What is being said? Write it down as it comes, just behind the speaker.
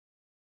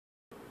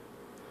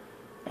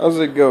How's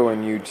it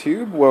going,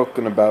 YouTube?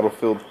 Welcome to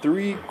Battlefield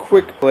 3,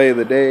 quick play of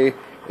the day.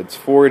 It's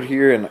Ford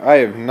here, and I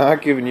have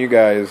not given you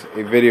guys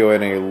a video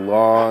in a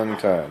long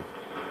time.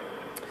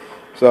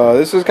 So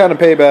this is kind of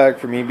payback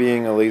for me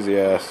being a lazy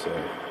ass.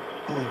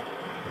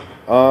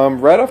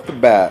 Right off the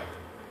bat,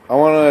 I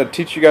want to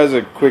teach you guys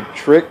a quick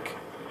trick.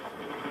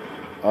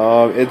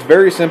 It's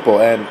very simple,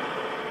 and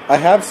I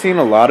have seen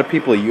a lot of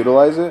people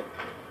utilize it.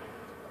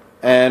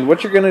 And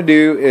what you're going to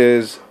do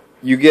is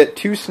you get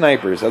two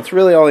snipers. That's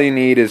really all you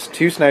need, is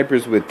two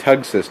snipers with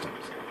tug systems.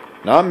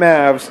 Not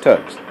Mavs,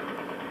 tugs.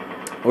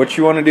 What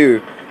you want to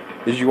do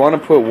is you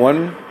want to put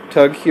one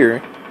tug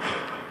here,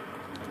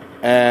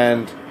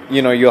 and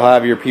you'll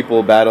have your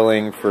people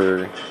battling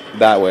for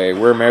that way.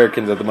 We're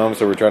Americans at the moment,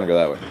 so we're trying to go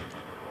that way.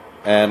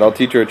 And I'll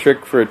teach you a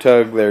trick for a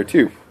tug there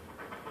too.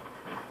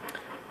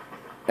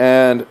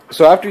 And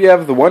so after you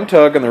have the one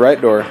tug on the right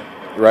door,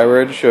 right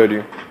where I just showed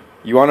you,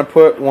 you want to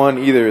put one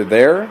either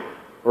there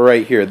or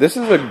right here. This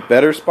is a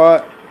better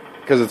spot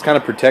because it's kind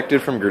of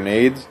protected from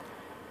grenades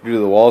due to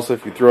the wall, so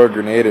if you throw a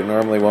grenade it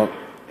normally won't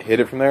hit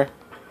it from there.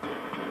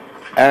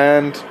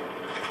 And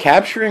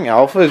capturing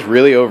Alpha is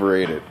really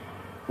overrated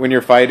when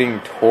you're fighting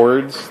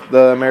towards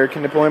the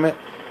American deployment.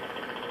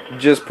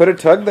 Just put a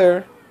tug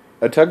there,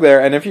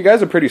 and if you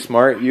guys are pretty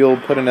smart, you'll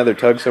put another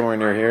tug somewhere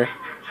near here.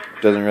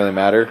 Doesn't really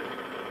matter.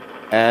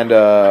 And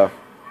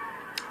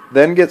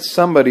then get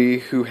somebody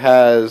who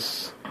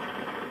has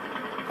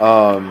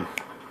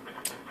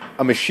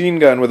a machine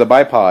gun with a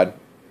bipod,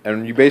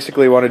 and you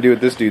basically want to do what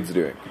this dude's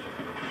doing.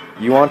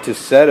 You want to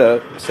set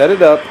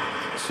it up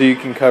so you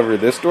can cover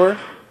this door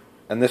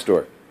and this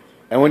door.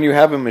 And when you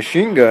have a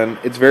machine gun,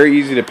 it's very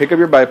easy to pick up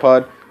your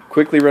bipod,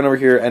 quickly run over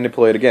here, and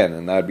deploy it again,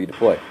 and that would be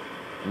deploy.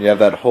 And you have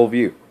that whole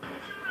view.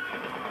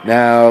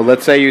 Now,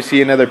 let's say you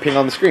see another ping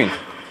on the screen.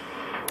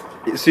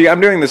 See,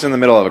 I'm doing this in the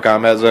middle of a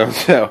combat zone,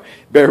 so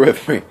bear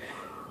with me.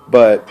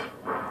 But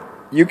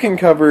you can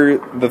cover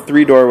the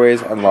three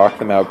doorways and lock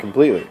them out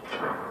completely.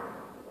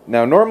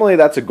 Now, normally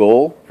that's a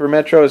goal for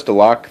Metro, is to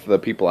lock the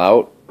people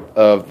out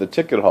of the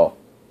ticket hall.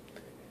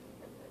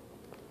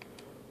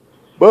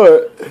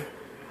 But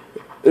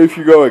if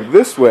you're going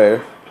this way,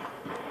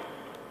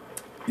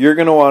 you're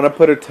going to want to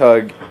put a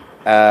tug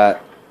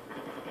at,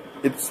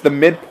 it's the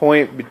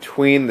midpoint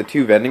between the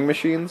two vending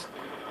machines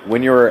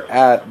when you're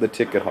at the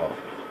ticket hall.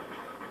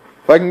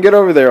 If I can get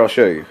over there, I'll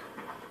show you.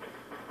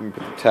 Let me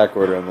put the tack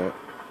order on there.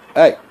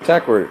 Hey,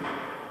 tack order.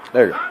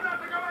 There you go.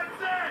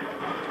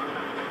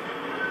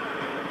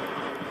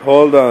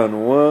 Hold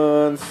on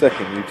 1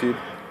 second, YouTube.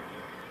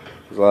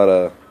 There's a lot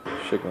of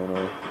shit going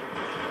on.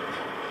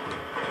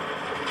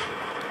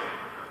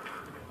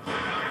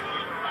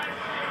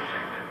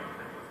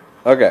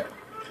 Okay.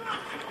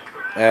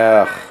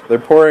 They're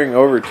pouring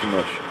over too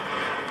much.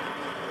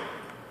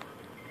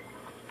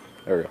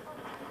 There we go.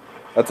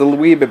 That's a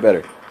wee bit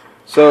better.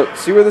 So,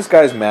 see where this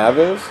guy's Mav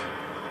is?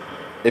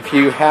 If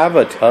you have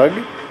a tug,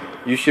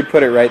 you should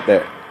put it right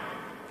there.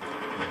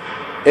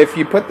 If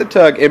you put the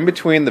tug in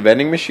between the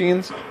vending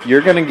machines,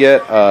 you're going to get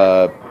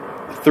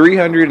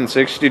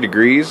 360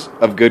 degrees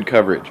of good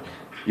coverage.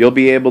 You'll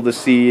be able to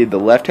see the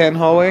left-hand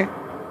hallway,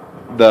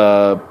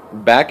 the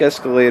back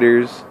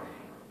escalators,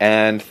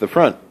 and the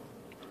front.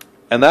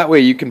 And that way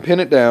you can pin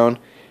it down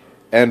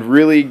and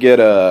really get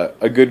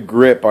a good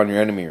grip on your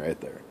enemy right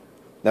there.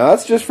 Now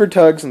that's just for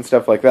tugs and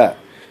stuff like that.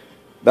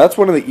 That's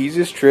one of the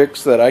easiest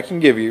tricks that I can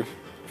give you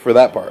for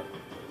that part.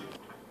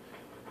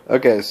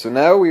 Okay, so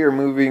now we are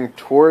moving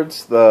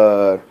towards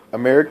the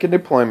American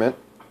deployment,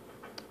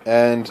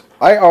 and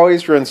I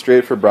always run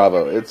straight for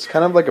Bravo. It's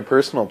kind of like a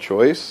personal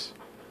choice.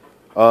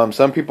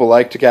 Some people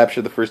like to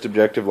capture the first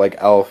objective like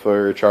Alpha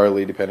or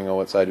Charlie, depending on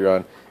what side you're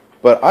on.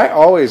 But I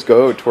always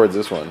go towards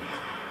this one.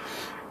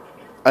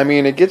 I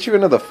mean, it gets you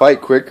into the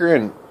fight quicker,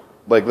 and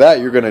like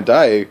that you're going to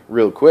die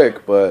real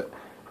quick, but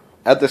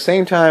at the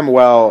same time,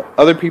 while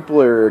other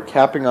people are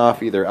capping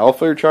off either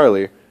Alpha or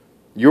Charlie,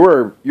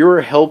 you're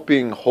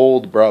helping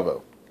hold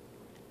Bravo.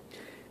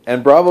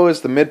 And Bravo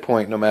is the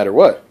midpoint no matter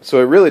what.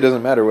 So it really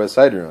doesn't matter what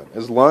side you're on.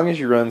 As long as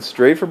you run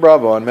straight for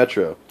Bravo on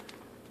Metro,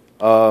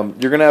 you're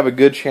going to have a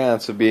good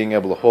chance of being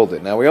able to hold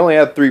it. Now, we only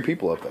had 3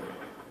 people up there.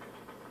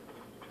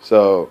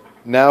 So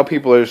now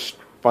people are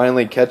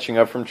finally catching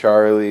up from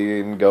Charlie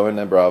and going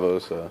to Bravo.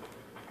 So,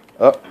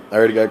 I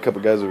already got a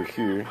couple guys over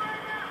here.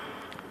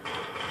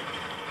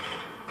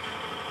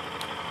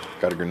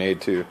 Got a grenade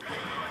too.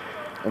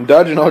 I'm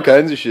dodging all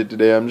kinds of shit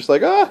today. I'm just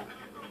like,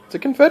 it's a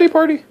confetti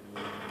party.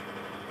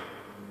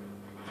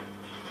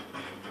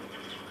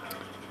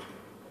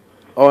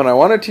 Oh, and I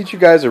want to teach you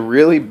guys a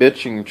really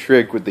bitching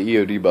trick with the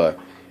EOD bot.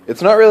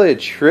 It's not really a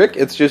trick,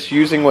 it's just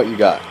using what you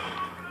got.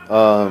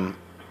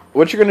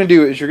 What you're going to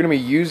do is you're going to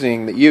be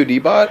using the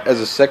EOD bot as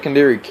a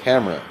secondary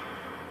camera.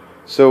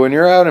 So when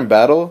you're out in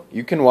battle,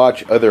 you can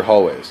watch other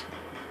hallways.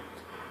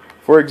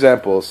 For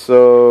example,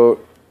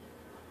 so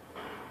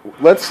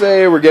let's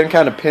say we're getting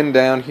kind of pinned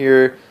down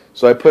here,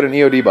 so I put an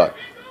EOD bot.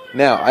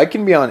 Now, I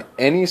can be on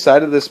any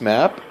side of this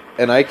map,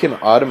 and I can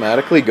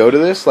automatically go to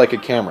this like a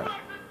camera.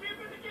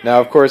 Now,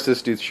 of course,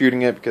 this dude's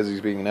shooting it because he's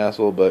being an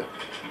asshole, but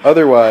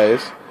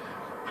otherwise,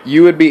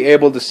 you would be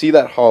able to see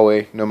that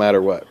hallway no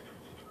matter what.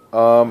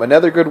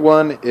 Another good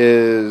one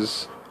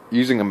is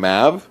using a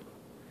MAV.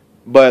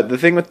 But the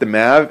thing with the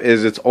MAV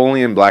is it's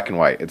only in black and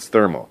white. It's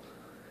thermal.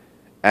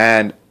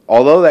 And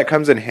although that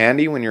comes in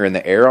handy when you're in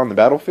the air on the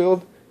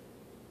battlefield,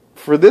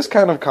 for this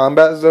kind of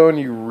combat zone,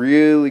 you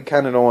really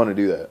kind of don't want to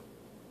do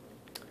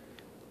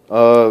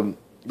that.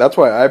 That's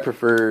why I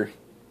prefer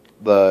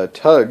the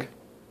tug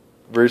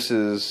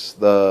versus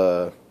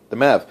the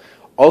MAV.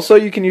 Also,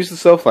 you can use the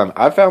SOFLAM.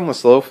 I found the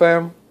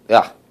SOFLAM.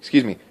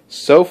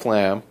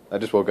 SOFLAM. I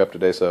just woke up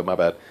today, so my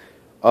bad.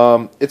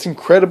 It's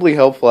incredibly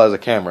helpful as a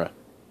camera.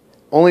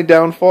 Only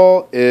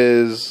downfall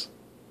is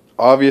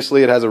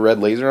obviously it has a red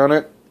laser on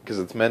it because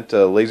it's meant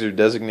to laser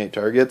designate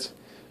targets.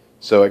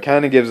 So it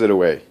kind of gives it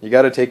away. You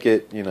got to take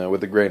it,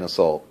 with a grain of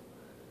salt.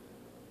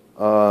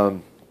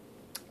 But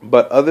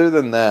other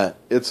than that,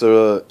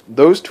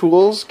 those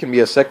tools can be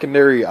a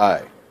secondary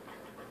eye.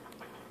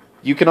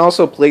 You can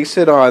also place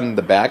it on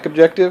the back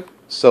objective.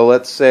 So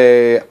let's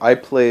say I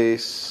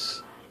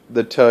place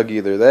the tug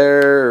either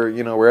there or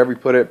wherever you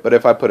put it. But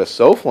if I put a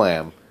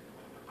SOFLAM,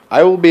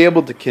 I will be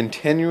able to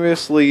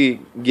continuously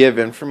give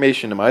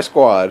information to my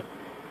squad,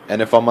 and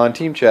if I'm on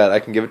team chat, I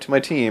can give it to my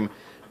team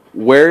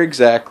where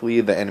exactly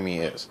the enemy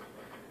is.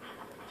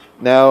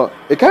 Now,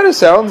 it kind of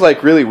sounds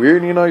like really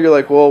weird, you're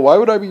like, well, why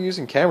would I be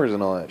using cameras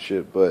and all that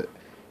shit? But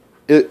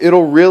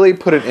it'll really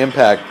put an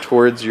impact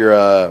towards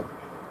your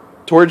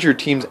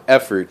team's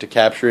effort to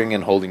capturing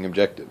and holding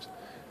objectives.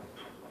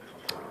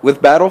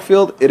 With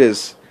Battlefield, it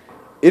is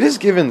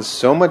given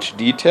so much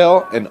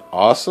detail and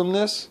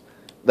awesomeness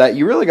that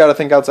you really got to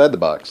think outside the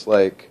box.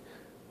 Like,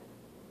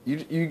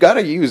 you got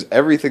to use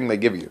everything they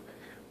give you.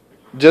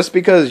 Just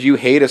because you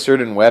hate a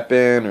certain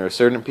weapon or a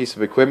certain piece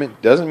of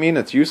equipment doesn't mean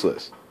it's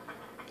useless.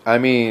 I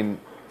mean,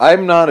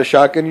 I'm not a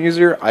shotgun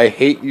user. I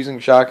hate using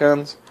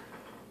shotguns.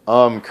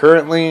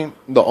 Currently,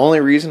 the only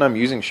reason I'm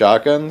using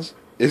shotguns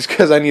is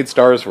because I need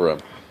stars for them.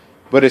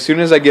 But as soon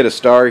as I get a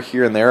star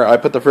here and there, I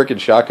put the frickin'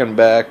 shotgun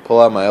back,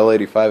 pull out my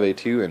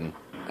L85A2, and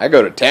I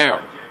go to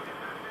town.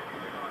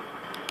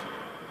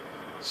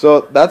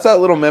 So that's that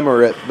little memo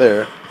right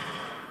there.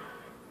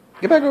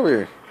 Get back over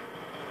here.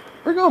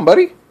 Where you going,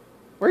 buddy?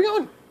 Where you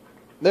going?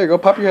 There you go.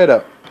 Pop your head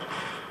up.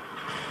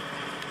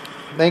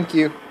 Thank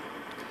you.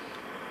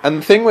 And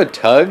the thing with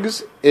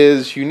tugs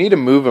is you need to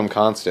move them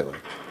constantly.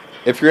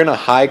 If you're in a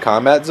high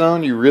combat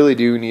zone, you really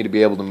do need to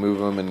be able to move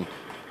them and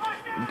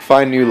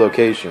find new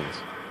locations.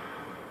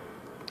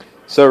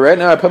 So right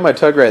now I put my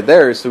tug right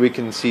there so we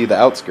can see the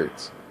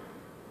outskirts.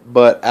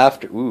 But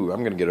after... Ooh, I'm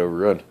going to get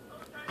overrun.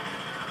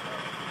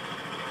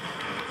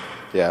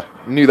 Yeah,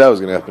 knew that was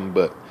going to happen,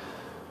 but...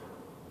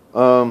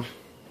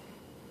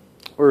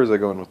 where was I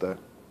going with that?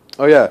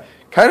 Oh yeah,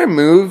 kind of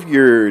move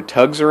your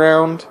tugs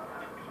around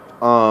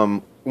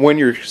when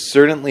you're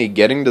certainly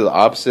getting to the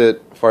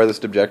opposite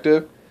farthest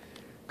objective.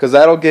 Because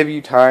that'll give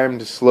you time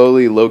to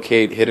slowly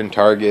locate hidden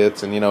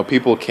targets and,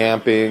 people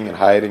camping and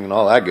hiding and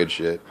all that good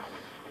shit.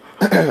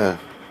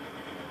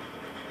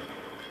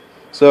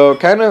 So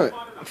kind of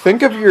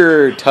think of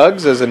your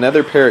tugs as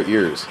another pair of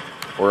ears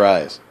or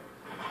eyes.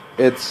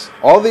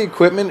 All the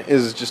equipment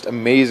is just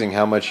amazing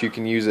how much you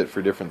can use it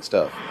for different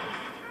stuff.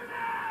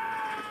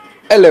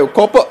 Hello,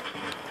 copper.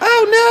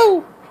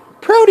 Oh no!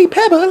 Proddy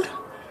Pebble.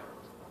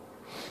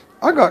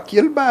 I got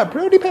killed by a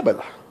Proddy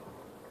Pebble.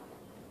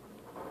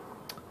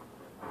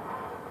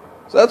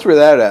 So that's where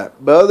that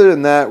at. But other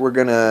than that, we're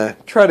going to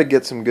try to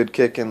get some good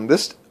kicking.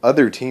 This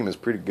other team is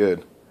pretty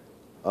good.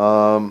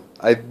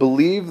 I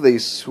believe they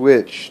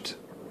switched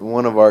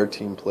one of our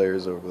team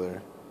players over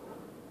there.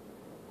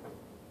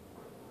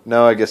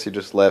 No, I guess he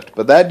just left.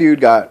 But that dude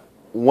got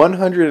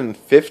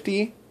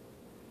 150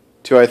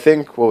 to, I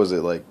think, what was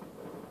it, like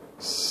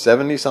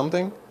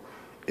 70-something?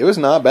 It was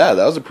not bad.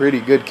 That was a pretty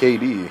good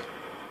KD.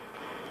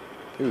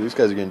 Dude, these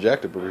guys are getting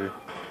jacked up over here.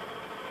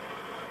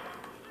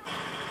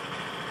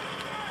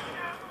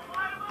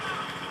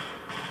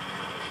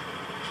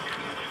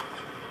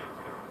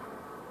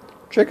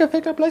 Trigger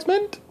finger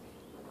placement.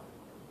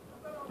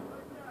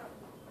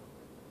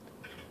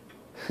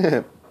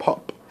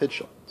 Pop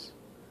headshots.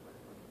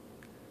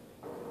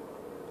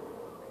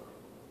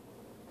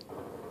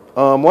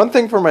 One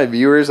thing for my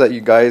viewers that you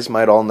guys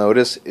might all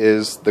notice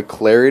is the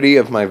clarity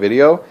of my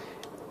video.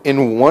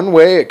 In one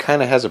way, it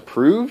kind of has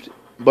improved,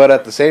 but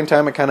at the same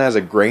time, it kind of has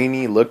a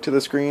grainy look to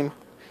the screen.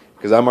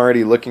 Because I'm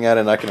already looking at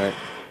it and I can...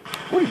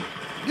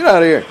 Get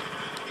out of here.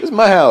 This is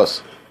my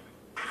house.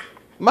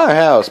 My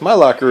house. My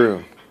locker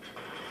room.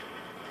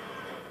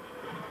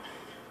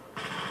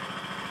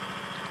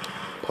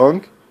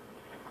 Punk?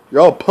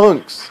 You're all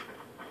punks.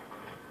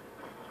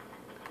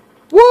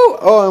 Woo!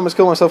 Oh, I almost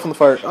killed myself in the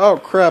fire. Oh,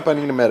 crap, I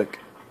need a medic.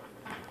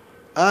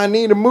 I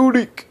need a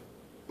Moodic.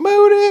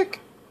 Moodic!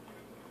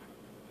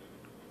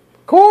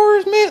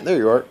 Corsman! There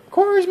you are.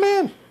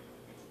 Corsman!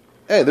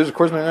 Hey, there's a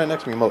Corsman right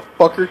next to me,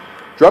 motherfucker.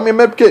 Drop me a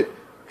medkit.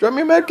 Drop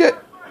me a medkit.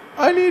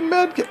 I need a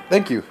medkit.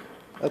 Thank you.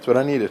 That's what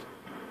I needed.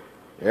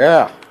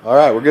 Yeah.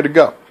 Alright, we're good to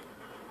go.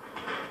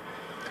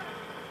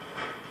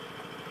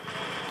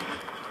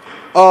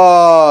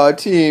 Oh,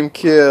 team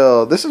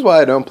kill. This is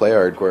why I don't play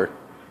hardcore.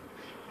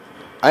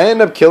 I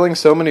end up killing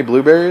so many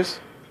blueberries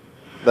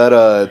that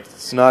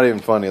it's not even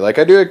funny. Like,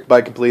 I do it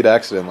by complete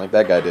accident, like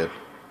that guy did.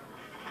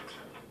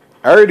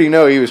 I already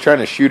know he was trying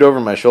to shoot over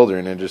my shoulder,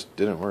 and it just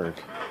didn't work.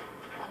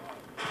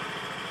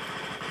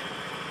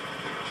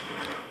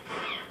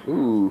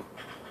 Ooh.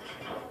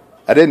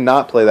 I did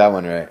not play that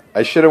one right.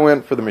 I should have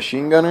went for the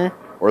machine gunner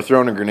or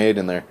thrown a grenade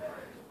in there.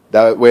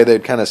 That way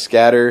they'd kind of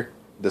scatter.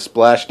 The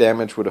splash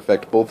damage would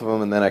affect both of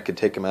them, and then I could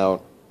take them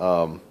out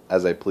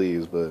as I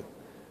please, but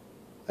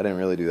I didn't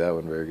really do that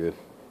one very good.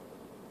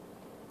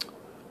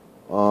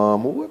 We'll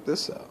whip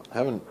this out.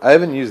 I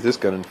haven't used this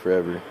gun in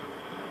forever.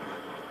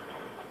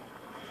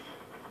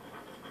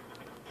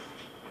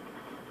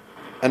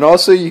 And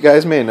also, you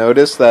guys may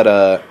notice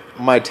that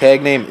my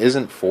tag name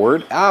isn't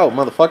Ford. Ow,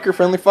 motherfucker,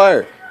 friendly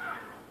fire.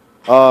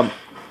 Damn.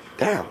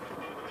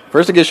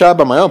 First I get shot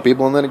by my own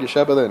people, and then I get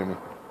shot by the enemy.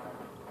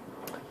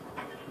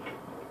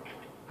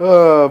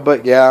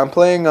 But yeah, I'm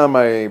playing on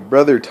my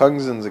brother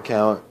Tungsten's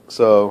account,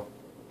 so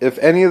if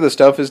any of the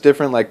stuff is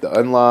different, like the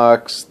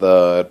unlocks,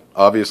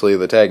 obviously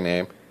the tag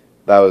name,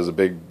 that was a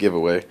big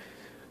giveaway.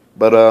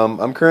 But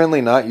I'm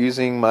currently not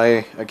using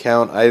my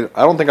account. I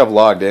don't think I've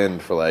logged in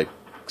for like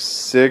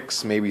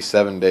 6, maybe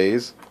 7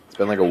 days. It's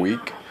been like a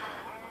week.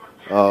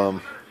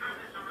 And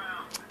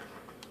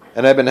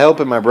I've been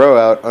helping my bro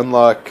out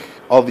unlock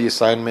all the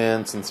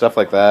assignments and stuff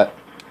like that.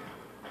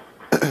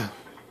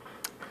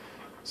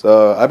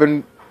 So I've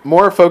been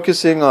more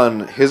focusing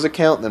on his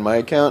account than my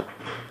account.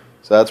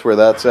 So that's where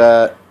that's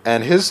at.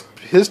 And his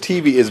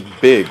TV is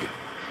big.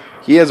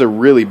 He has a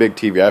really big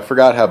TV. I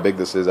forgot how big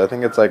this is. I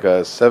think it's like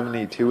a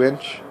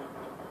 72-inch.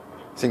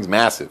 This thing's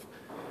massive.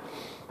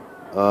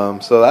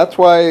 So that's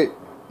why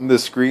the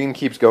screen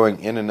keeps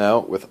going in and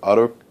out with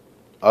auto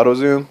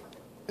zoom.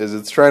 Is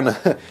it's trying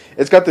to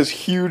it's got this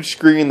huge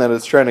screen that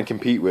it's trying to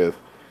compete with.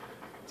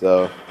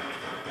 So,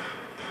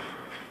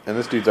 and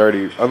this dude's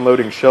already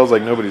unloading shells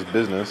like nobody's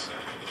business.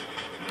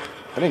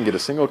 I didn't get a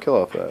single kill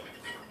off that.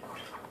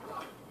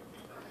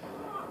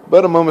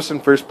 But I'm almost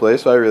in first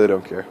place, so I really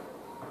don't care.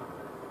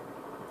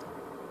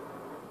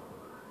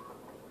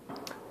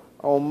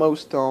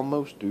 Almost,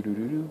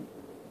 doo-doo-doo-doo.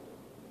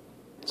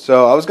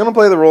 So, I was going to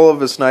play the role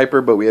of a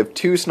sniper, but we have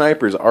 2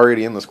 snipers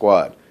already in the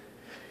squad.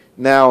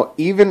 Now,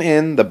 even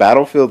in the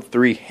Battlefield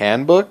 3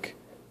 handbook,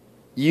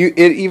 it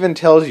even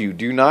tells you,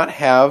 do not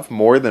have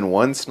more than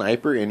 1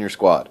 sniper in your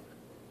squad.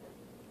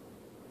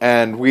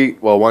 And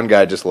one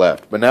guy just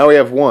left. But now we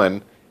have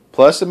 1,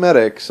 plus a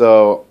medic,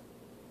 so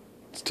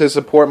to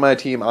support my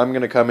team, I'm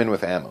going to come in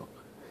with ammo.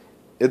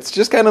 It's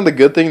just kind of the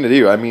good thing to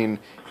do. I mean,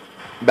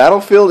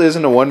 Battlefield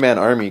isn't a one-man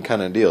army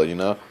kind of deal, you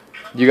know?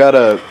 You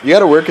gotta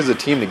work as a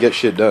team to get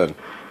shit done.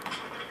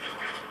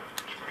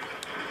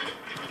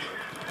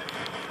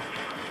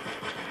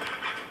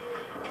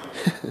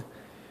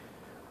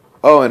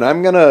 Oh, and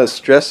I'm gonna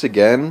stress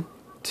again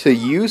to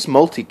use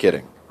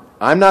multi-kitting.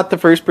 I'm not the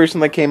first person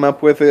that came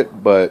up with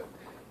it, but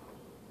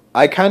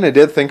I kind of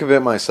did think of it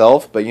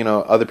myself, but you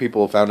know, other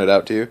people found it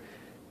out too.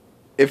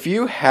 If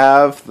you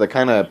have the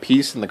kind of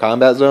peace in the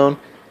combat zone,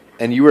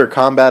 and you are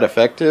combat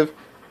effective,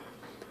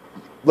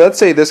 let's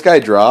say this guy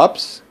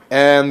drops,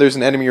 and there's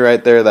an enemy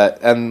right there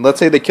and let's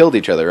say they killed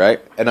each other,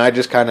 right? And I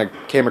just kind of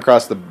came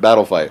across the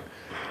battle fight.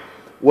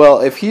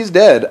 Well, if he's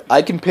dead,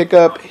 I can pick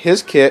up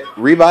his kit,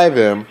 revive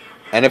him,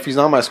 and if he's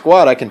on my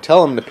squad, I can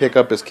tell him to pick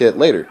up his kit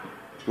later.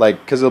 Like,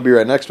 because he'll be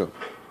right next to him.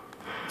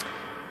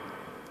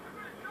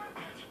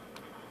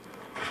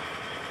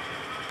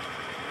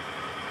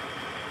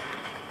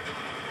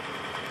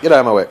 Get out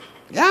of my way.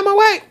 Get out of my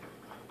way!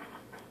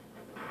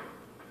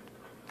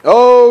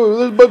 Oh,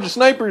 there's a bunch of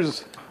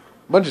snipers.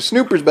 A bunch of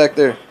snoopers back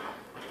there.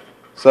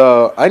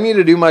 So, I need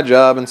to do my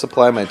job and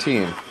supply my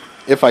team.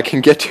 If I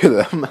can get to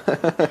them.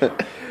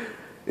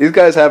 These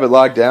guys have it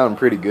locked down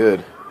pretty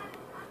good.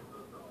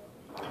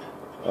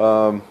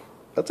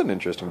 That's an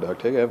interesting dog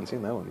tag. I haven't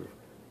seen that one before.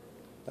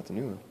 That's a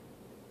new one.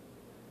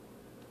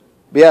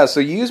 But yeah, so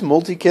use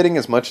multi-kitting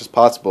as much as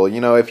possible. You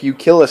know, if you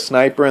kill a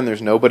sniper and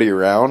there's nobody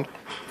around,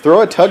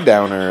 throw a tug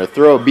down or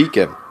throw a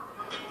beacon.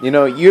 You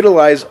know,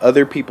 utilize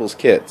other people's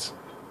kits.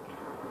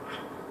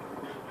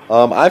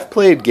 I've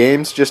played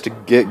games just to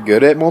get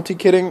good at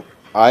multi-kitting.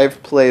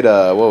 I've played,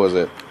 what was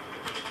it?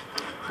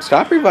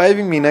 Stop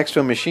reviving me next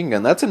to a machine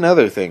gun. That's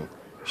another thing.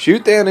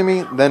 Shoot the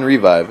enemy, then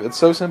revive. It's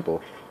so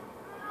simple.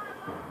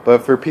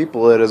 But for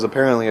people, it is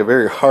apparently a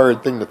very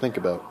hard thing to think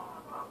about.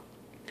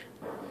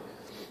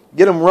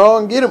 Get him,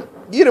 Ron. Get him.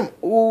 Get him.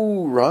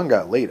 Ooh, Ron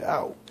got laid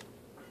out.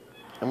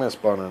 I'm going to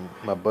spawn on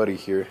my buddy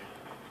here.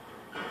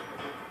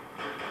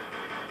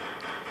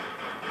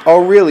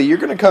 Oh, really? You're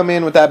going to come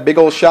in with that big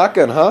old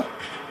shotgun, huh?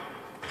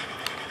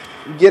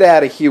 Get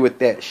out of here with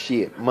that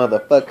shit,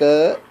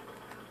 motherfucker.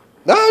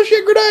 No,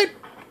 shit, grenade.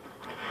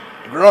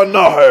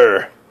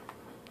 Grenade.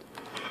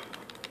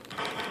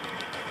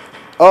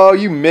 Oh,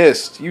 you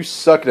missed. You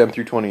suck at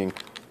M320ing.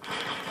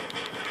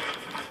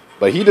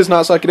 But he does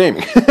not suck at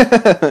aiming.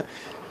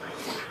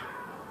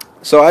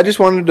 So I just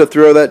wanted to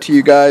throw that to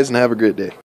you guys and have a great day.